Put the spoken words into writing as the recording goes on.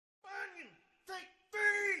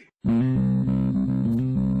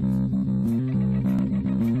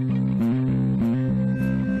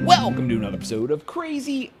to another episode of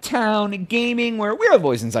Crazy Town Gaming, where we're the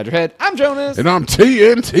voice inside your head. I'm Jonas. And I'm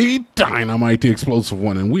TNT Dinomight, the explosive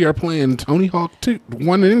one, and we are playing Tony Hawk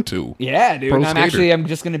 1 and 2. Yeah, dude. Pro And I'm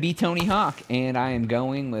just going to be Tony Hawk, and I am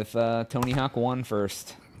going with Tony Hawk 1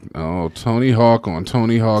 first. Oh, Tony Hawk on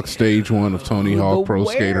Tony Hawk Stage 1 of Tony Hawk Pro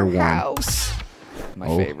Skater 1. My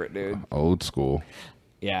favorite, dude. Old school.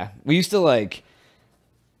 Yeah. We used to, like,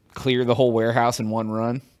 clear the whole warehouse in one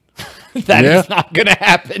run. That is not going to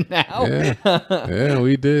happen now. Yeah,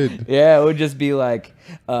 we did. Yeah, it would just be like,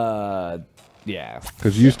 yeah.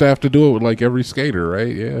 Because you used to have to do it with, like, every skater,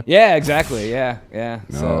 right? Yeah. Yeah, exactly. Yeah.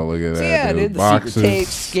 No, look at that, yeah, dude. The boxes. secret tape,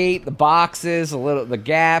 skate, the boxes, the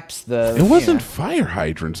gaps, It wasn't fire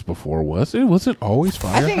hydrants before, was it? Was it always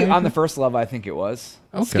fire hydrants? I think on the first level, I think it was.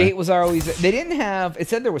 Okay. Skate was always... They didn't have... It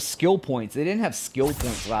said there was skill points. They didn't have skill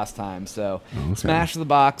points last time, so... Okay. Smash the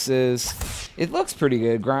boxes. It looks pretty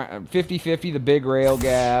good. 50-50, the big rail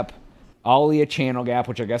gap. Ollie a channel gap,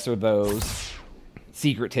 which I guess are those.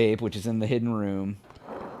 Secret tape, which is in the hidden room.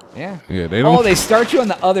 Yeah. Yeah, they don't... Oh, they start you on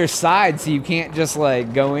the other side, so you can't just,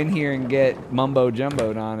 like, go in here and get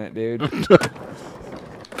mumbo-jumboed on it, dude.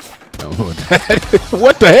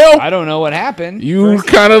 What the hell? I don't know what happened. You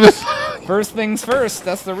kind of... First things first.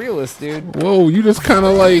 That's the realist, dude. Whoa, you just kind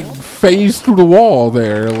of, like, phased through the wall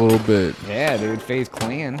there a little bit. Yeah, dude. Phase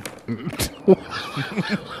clan. You don't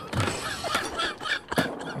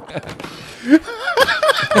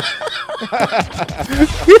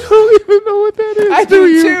even know what that is. I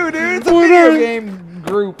do too, dude. It's a video game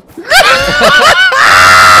group.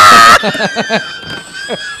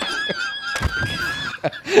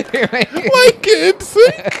 Like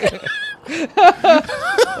NSYNC.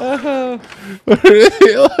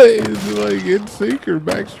 It's like NSYNC or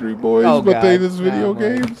Backstreet Boys, but they just video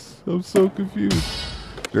games. I'm so confused.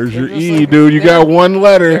 There's your E, like, dude. You got one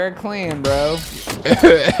letter. They're a clan, bro.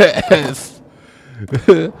 S.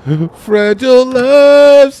 Fragile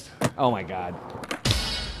loves. Oh my god.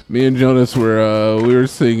 Me and Jonas were we were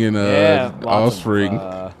singing Offspring.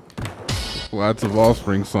 Lots of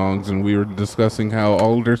Offspring songs, and we were discussing how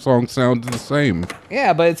all of their songs sound the same.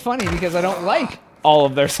 Yeah, but it's funny because I don't like all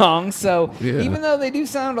of their songs, so even though they do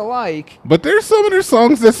sound alike. But there's some of their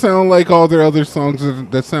songs that sound like all their other songs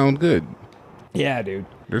that sound good. Yeah, dude.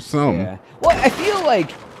 There's some. Yeah. Well, I feel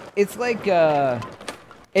like it's like,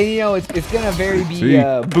 and you know, it's gonna be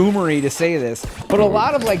boomery to say this, but a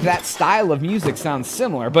lot of like that style of music sounds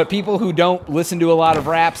similar. But people who don't listen to a lot of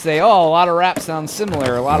rap say, "Oh, a lot of rap sounds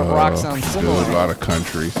similar. A lot of rock sounds similar. A lot of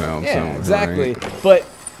country sounds similar." Yeah, exactly. Right? But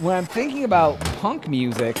when I'm thinking about punk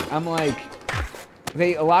music, I'm like,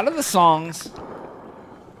 a lot of the songs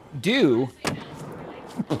do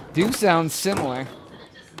sound similar.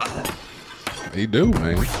 They do,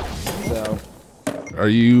 man. So. Are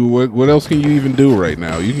you? What else can you even do right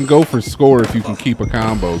now? You can go for score if you can keep a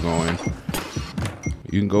combo going.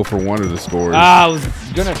 You can go for one of the scores. I was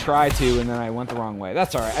gonna try to, and then I went the wrong way.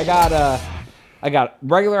 That's all right. I got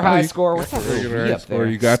regular high score. What's that regular high score?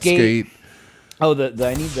 You got skate. Oh,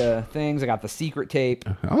 I need the things. I got the secret tape.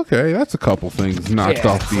 Okay, that's a couple things knocked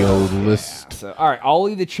off the old list. So, all right,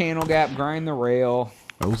 Ollie the channel gap, grind the rail.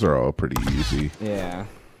 Those are all pretty easy. Yeah.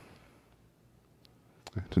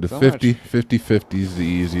 The 50-50 is the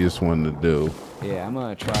easiest one to do. Yeah, I'm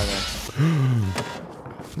gonna try that.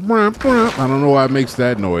 I don't know why it makes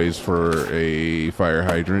that noise for a fire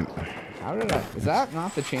hydrant. How did I? Is that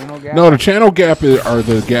not the channel gap? No, the channel gap are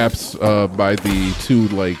the gaps by the two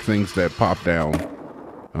like things that pop down.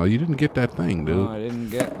 Oh, you didn't get that thing, dude. No, I didn't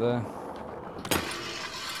get the.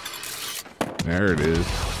 There it is.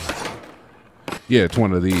 Yeah, it's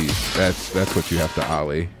one of these. That's what you have to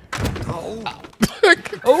ollie. Oh.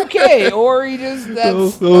 Okay, or he just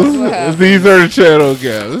that's what happens. These are the channel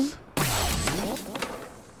gaps.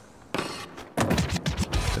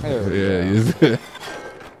 There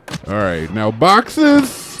All right, now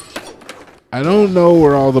boxes. I don't know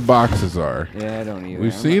where all the boxes are. Yeah, I don't either.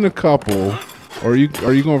 We've seen a couple. Or are you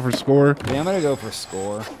going for score? Yeah, I'm gonna go for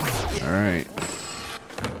score. All right.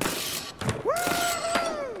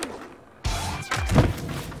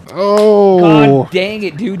 Oh! God dang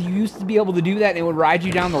it, dude! You used to be able to do that, and it would ride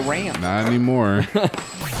you down the ramp. Not anymore. There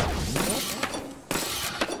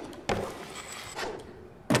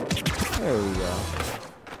we go.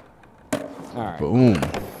 All right. Boom.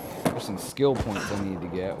 There's some skill points I need to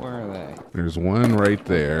get. Where are they? There's one right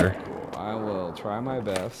there. I will try my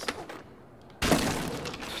best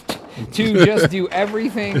to just do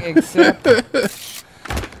everything except.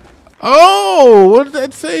 Oh, what did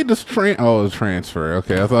that say? This oh, it's transfer.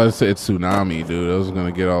 Okay, I thought it said tsunami, dude. I was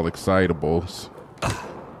gonna get all excitables.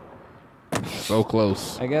 So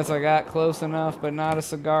close. I guess I got close enough, but not a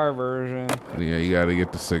cigar version. Yeah, you got to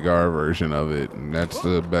get the cigar version of it, and that's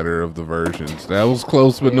the better of the versions. That was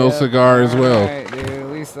close, but no cigar as well. Right, dude. At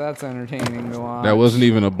least that's entertaining to watch. That wasn't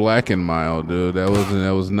even a black and mild, dude. That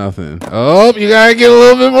was nothing. Oh, you gotta get a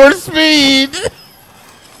little bit more speed.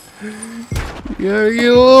 You gotta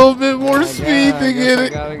get a little bit more speed to get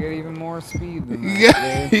it. I gotta get even more speed than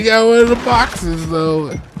that, you got one of the boxes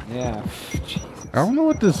though. Yeah. Jesus. I don't know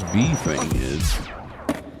what this V thing is.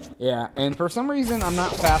 Yeah, and for some reason I'm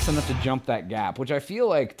not fast enough to jump that gap, which I feel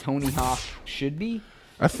like Tony Hawk should be.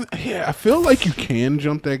 Yeah, I feel like you can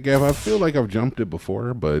jump that gap. I feel like I've jumped it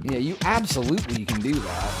before, but yeah, you absolutely can do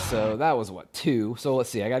that. So that was what, 2. So let's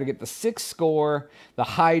see. I got to get the 6 score, the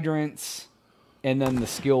hydrants, and then the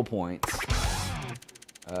skill points.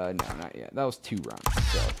 No, not yet. That was 2 runs.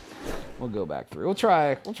 So we'll go back through. We'll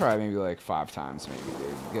try maybe like 5 times, maybe,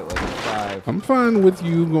 dude. Get like 5. I'm fine with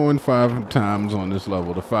you going 5 times on this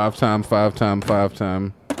level. The 5 time, 5 time, 5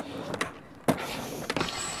 time.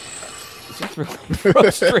 It's really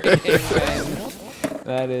frustrating, man.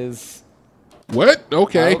 That is. What?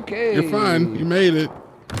 Okay. Okay. You're fine. You made it.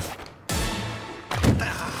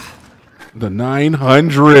 The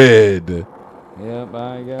 900. Yep,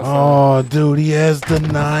 I guess. Oh, dude, he has the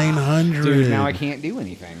 900. Dude, now I can't do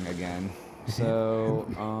anything again. So,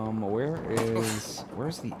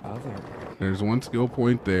 where's the other? There's one skill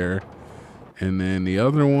point there. And then the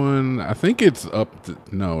other one, I think it's up to,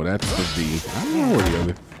 no, that's the V. I don't know where the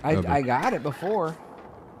other. I got it before.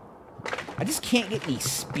 I just can't get any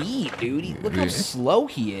speed, dude. Look how slow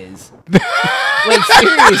he is. Like,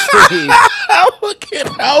 seriously. Look at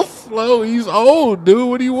how slow he's old, dude.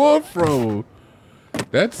 What do you want from him?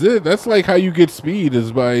 That's it. That's like how you get speed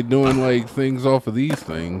is by doing like things off of these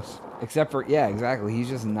things. Except for, yeah, exactly. He's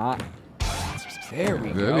just not. There we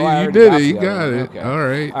go. You did it. You got it. Okay. All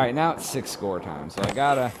right. All right, now it's 6 score time, so I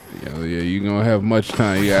gotta. Yeah, you're gonna have much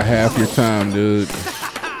time. You got half your time, dude.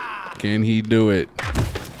 Can he do it?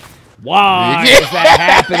 Why is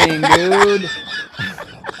that happening, dude?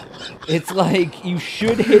 It's like you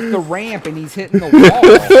should hit the ramp and he's hitting the wall.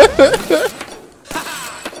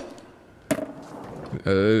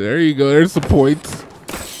 There you go. There's the points.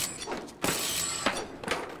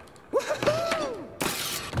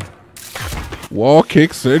 Wall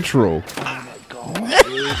kick central. Oh my god,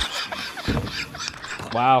 dude.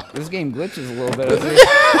 Wow, this game glitches a little bit.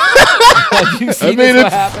 Did you see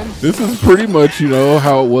what happened? This is pretty much,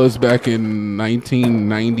 how it was back in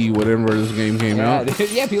 1990, whatever this game came out. Dude,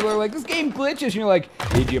 yeah, people are like, this game glitches. And you're like,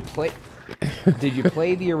 did you play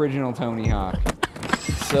the original Tony Hawk?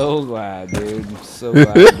 So glad, dude. So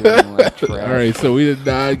glad you're doing like trash. All right, so we did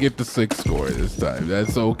not get the 6 score this time.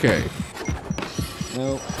 That's okay.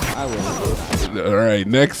 Nope, I will. All right,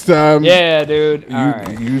 next time. Yeah, dude. All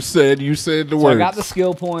right. You said the so words. I got the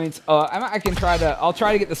skill points. I can try to. I'll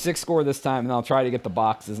try to get the 6 score this time, and I'll try to get the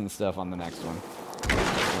boxes and stuff on the next one.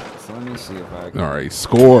 Right, so let me see if I can. All right,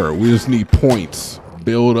 score. We just need points.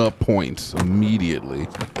 Build up points immediately.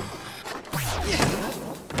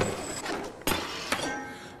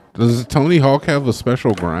 Does Tony Hawk have a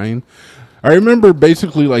special grind? I remember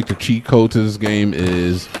basically like the cheat code to this game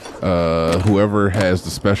is whoever has the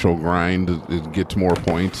special grind it gets more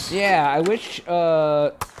points. Yeah, I wish.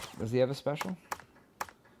 Does he have a special?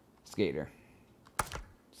 Skater.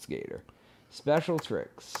 Special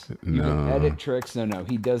tricks. You can edit tricks. No,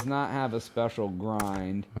 he does not have a special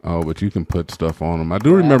grind. Oh, but you can put stuff on him. I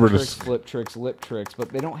do remember this. Flip tricks, lip tricks, but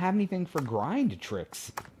they don't have anything for grind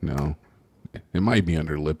tricks. No. It might be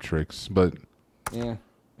under lip tricks, but yeah.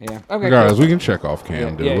 Okay, guys, we can check off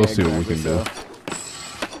cam, dude. We'll see what we can do.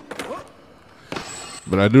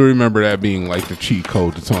 But I do remember that being like the cheat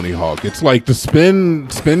code to Tony Hawk. It's like the spin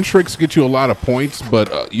tricks get you a lot of points,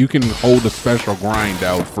 but you can hold a special grind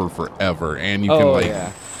out for forever, and you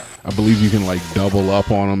can I believe you can like double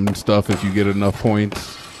up on them and stuff if you get enough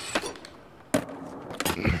points,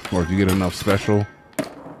 or if you get enough special.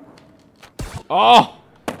 Oh.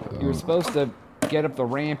 You were supposed to get up the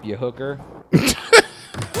ramp, you hooker.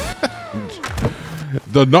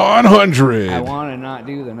 The 900. I want to not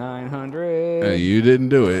do the 900. Hey, you didn't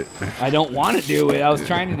do it. I don't want to do it. I was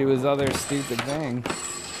trying to do his other stupid thing.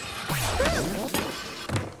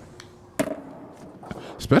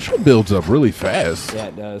 Special builds up really fast. Yeah,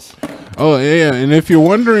 it does. Oh, yeah, and if you're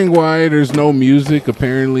wondering why there's no music,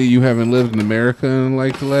 apparently you haven't lived in America in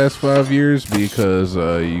like the last 5 years because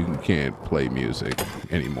you can't play music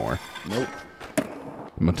anymore. Nope.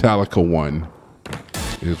 Metallica 1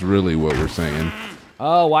 is really what we're saying.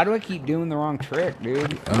 Oh, why do I keep doing the wrong trick,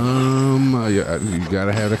 dude? You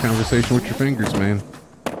gotta have a conversation with your fingers, man.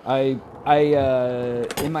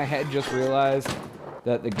 in my head just realized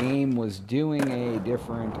that the game was doing a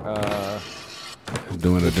different trick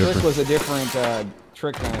was a different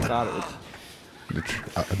trick than I thought it was.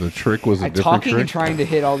 The trick was a different talking trick? And trying to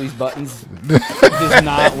hit all these buttons does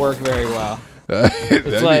not work very well.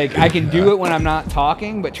 It's like I can do it when I'm not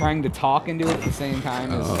talking, but trying to talk and do it at the same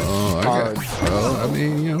time is hard. Well, I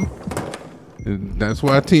mean, you know, that's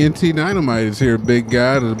why TNT Dinomight is here, big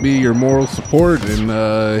guy, to be your moral support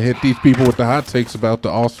and hit these people with the hot takes about the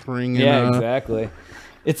offspring. And, yeah, exactly.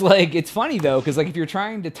 It's like, it's funny though, because like if you're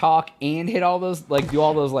trying to talk and hit all those, like do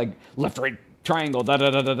all those like left, right, triangle, da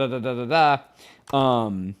da da da da da da da da.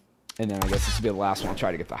 And then I guess this will be the last one. I'll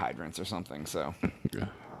try to get the hydrants or something. So, yeah.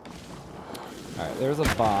 All right, there's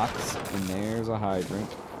a box and there's a hydrant.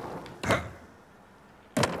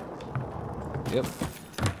 Yep.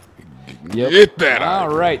 Hit that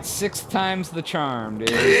hydrant. All right, 6 times the charm, dude.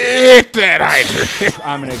 Hit that hydrant.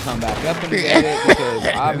 I'm gonna come back up and get it because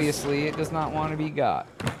obviously it does not want to be got.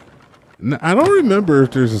 No, I don't remember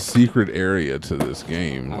if there's a secret area to this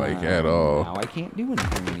game, like at all. Now I can't do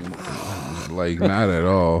anything anymore. Like not at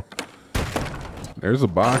all. There's a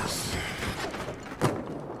box.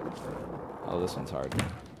 Oh, this one's hard.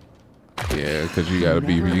 Yeah, because you gotta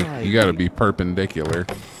be you gotta be perpendicular.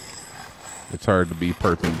 It's hard to be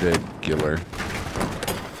perpendicular.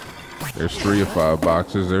 There's 3 of 5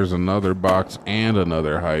 boxes. There's another box and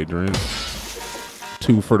another hydrant.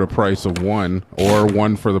 2 for the price of 1, or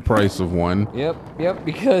 1 for the price of 1. Yep,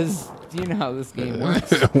 because you know how this game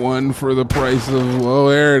works. 1 for the price of, oh,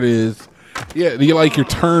 there it is. Yeah, your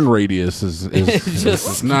turn radius is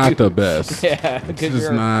just not the best. Yeah, it's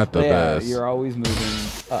just not the best. You're always moving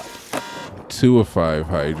up. 2 of 5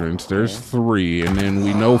 hydrants. There's 3, and then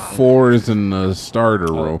we know 4 is in the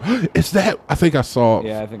starter room. Is that? I think I saw.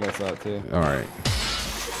 Yeah, I think I saw it too. All right.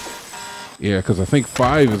 Yeah, because I think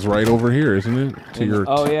 5 is right over here, isn't it? To your.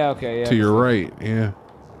 Oh yeah, okay, yeah. To your right, yeah.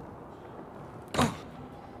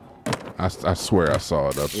 I swear I saw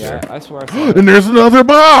it up there. Yeah, I swear I saw it. And there's another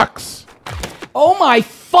box. Oh my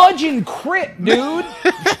fudging crit, dude!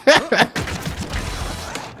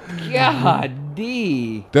 God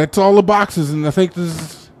D. That's all the boxes, and I think this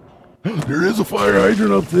is... There is a fire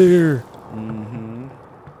hydrant up there. Mm-hmm.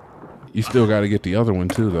 You still got to get the other one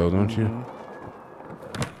too, though, don't you?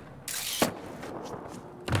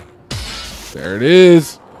 There it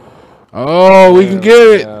is. Oh, we can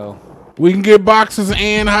get it. We can get boxes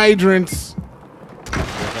and hydrants.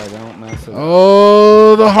 If I don't mess it up.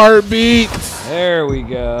 Oh, the heartbeats. There we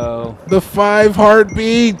go. The 5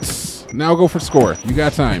 heartbeats. Now go for score. You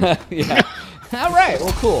got time. Yeah. All right.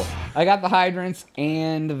 Well, cool. I got the hydrants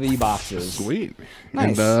and the boxes. Sweet.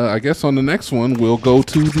 Nice. And I guess on the next one, we'll go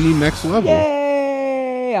to the next level.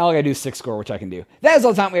 Yay! All I gotta do is 6 score, which I can do. That is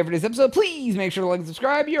all the time we have for this episode. Please make sure to like and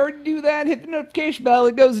subscribe. You already do that. Hit the notification bell.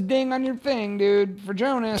 It goes ding on your thing, dude. For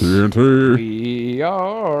Jonas. TNT. We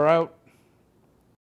are out.